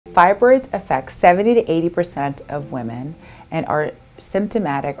Fibroids affect 70 to 80% of women and are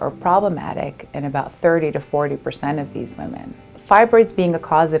symptomatic or problematic in about 30 to 40% of these women. Fibroids being a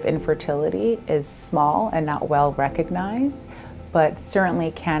cause of infertility is small and not well recognized, but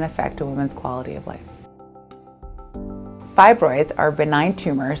certainly can affect a woman's quality of life. Fibroids are benign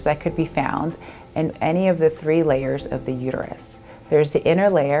tumors that could be found in any of the 3 layers of the uterus. There's the inner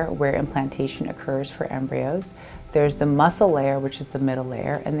layer where implantation occurs for embryos. There's the muscle layer, which is the middle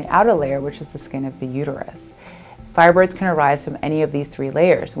layer, and the outer layer, which is the skin of the uterus. Fibroids can arise from any of these 3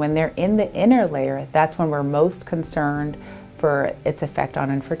 layers. When they're in the inner layer, that's when we're most concerned for its effect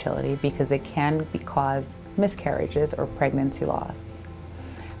on infertility, because it can cause miscarriages or pregnancy loss.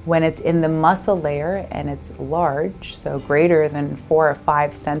 When it's in the muscle layer and it's large, so greater than 4 or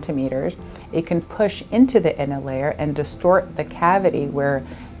 5 centimeters, it can push into the inner layer and distort the cavity where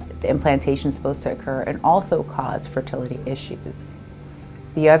the implantation is supposed to occur and also cause fertility issues.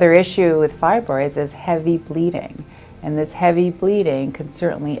 The other issue with fibroids is heavy bleeding, and this heavy bleeding can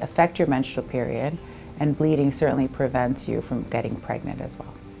certainly affect your menstrual period, and bleeding certainly prevents you from getting pregnant as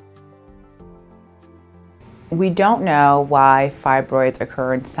well. We don't know why fibroids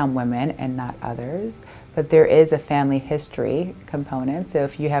occur in some women and not others, but there is a family history component. So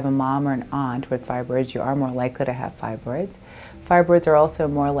if you have a mom or an aunt with fibroids, you are more likely to have fibroids. Fibroids are also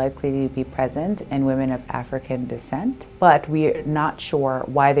more likely to be present in women of African descent, but we're not sure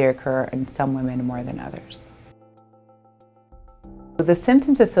why they occur in some women more than others. The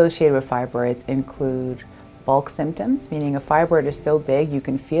symptoms associated with fibroids include bulk symptoms, meaning a fibroid is so big you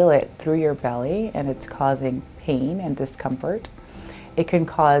can feel it through your belly and it's causing pain and discomfort. It can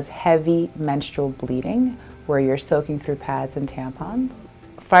cause heavy menstrual bleeding where you're soaking through pads and tampons.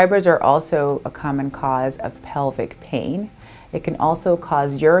 Fibroids are also a common cause of pelvic pain. It can also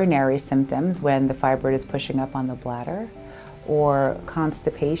cause urinary symptoms when the fibroid is pushing up on the bladder, or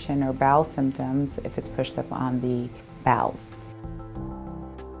constipation or bowel symptoms if it's pushed up on the bowels.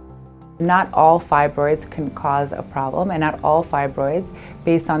 Not all fibroids can cause a problem, and not all fibroids,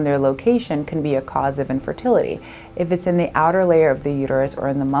 based on their location, can be a cause of infertility. If it's in the outer layer of the uterus or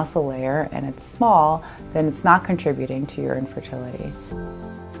in the muscle layer and it's small, then it's not contributing to your infertility.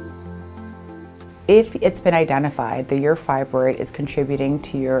 If it's been identified that your fibroid is contributing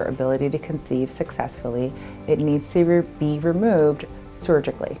to your ability to conceive successfully, it needs to be removed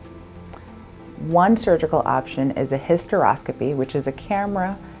surgically. One surgical option is a hysteroscopy, which is a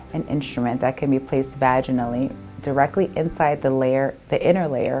camera an instrument that can be placed vaginally directly inside the inner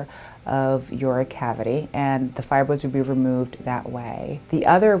layer of your cavity, and the fibroids will be removed that way. The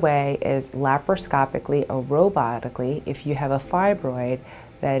other way is laparoscopically or robotically if you have a fibroid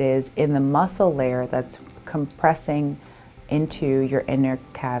that is in the muscle layer that's compressing into your inner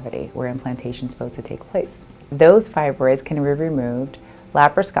cavity where implantation is supposed to take place. Those fibroids can be removed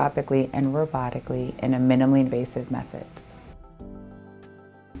laparoscopically and robotically in a minimally invasive methods.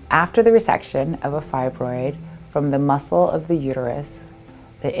 After the resection of a fibroid from the muscle of the uterus,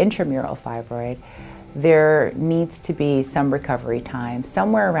 the intramural fibroid, there needs to be some recovery time,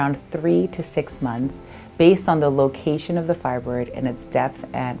 somewhere around 3 to 6 months, based on the location of the fibroid and its depth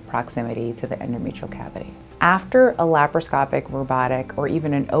and proximity to the endometrial cavity. After a laparoscopic, robotic, or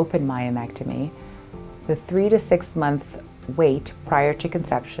even an open myomectomy, the 3 to 6 month wait prior to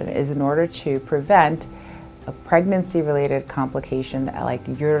conception is in order to prevent a pregnancy-related complication like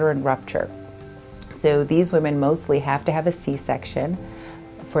uterine rupture. So these women mostly have to have a C-section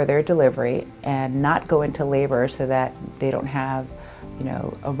for their delivery and not go into labor so that they don't have,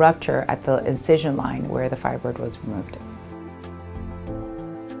 a rupture at the incision line where the fibroid was removed.